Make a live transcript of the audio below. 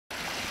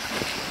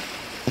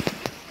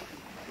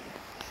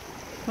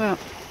Well,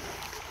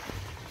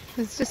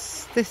 there's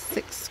just this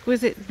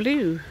exquisite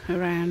blue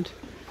around.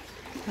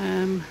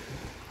 Can't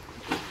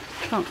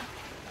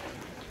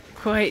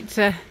quite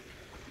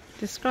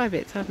describe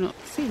it. I've not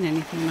seen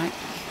anything like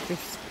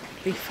this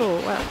before.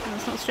 Well,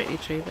 that's not strictly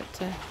true,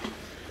 but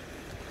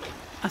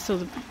I saw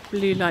the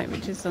blue light,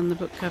 which is on the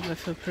book cover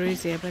for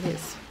Parousia, but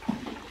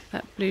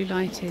that blue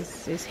light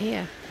is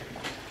here,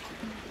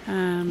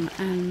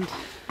 and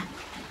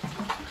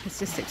it's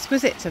just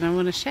exquisite, and I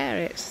want to share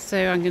it.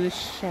 So I'm going to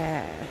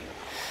share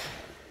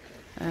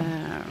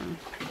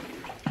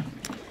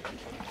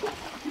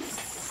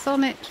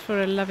Sonnet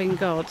for a Loving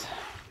God.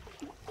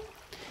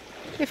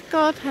 If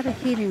God had a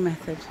healing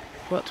method,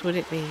 what would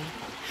it be?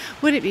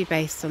 Would it be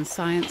based on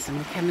science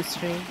and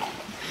chemistry?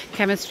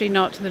 Chemistry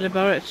not the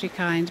laboratory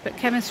kind, but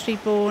chemistry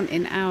born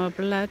in our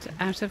blood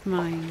out of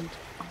mind.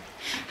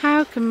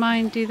 How can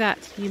mind do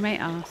that, you may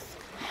ask?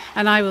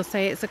 And I will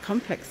say it's a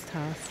complex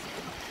task.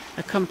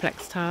 A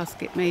complex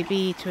task it may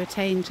be to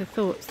attain to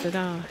thoughts that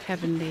are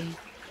heavenly.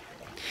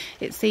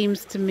 It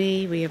seems to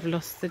me we have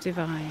lost the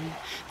divine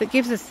that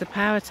gives us the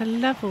power to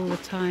love all the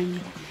time.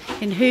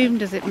 In whom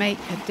does it make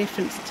a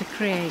difference to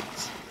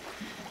create?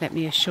 Let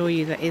me assure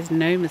you there is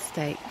no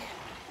mistake.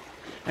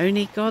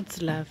 Only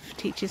God's love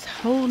teaches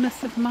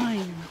wholeness of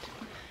mind.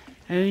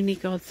 Only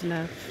God's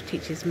love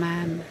teaches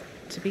man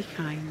to be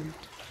kind.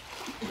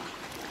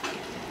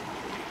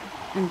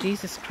 And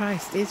Jesus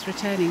Christ is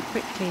returning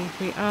quickly.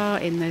 We are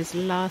in those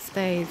last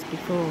days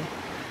before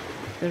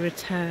the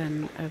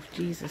return of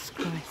Jesus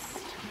Christ.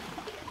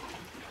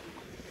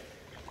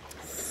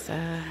 It's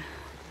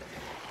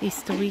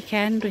Easter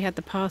weekend. We had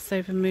the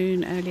Passover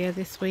moon earlier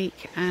this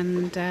week,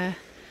 and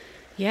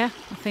yeah,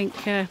 I think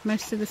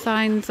most of the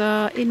signs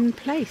are in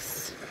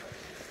place.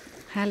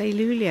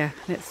 Hallelujah.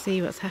 Let's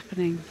see what's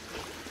happening.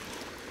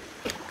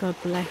 God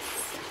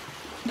bless.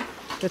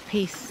 The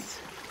peace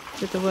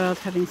with the world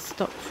having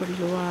stopped for a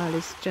little while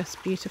is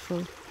just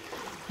beautiful,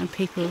 and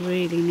people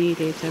really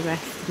needed a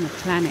rest, and the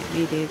planet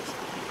needed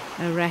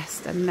a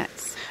rest, and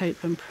let's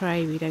hope and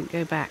pray we don't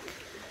go back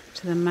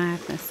to the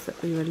madness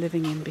that we were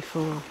living in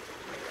before.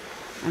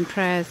 And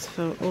prayers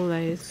for all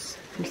those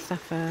who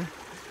suffer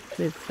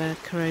with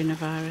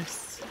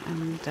coronavirus,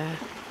 and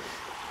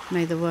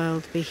may the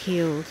world be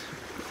healed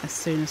as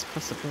soon as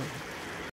possible.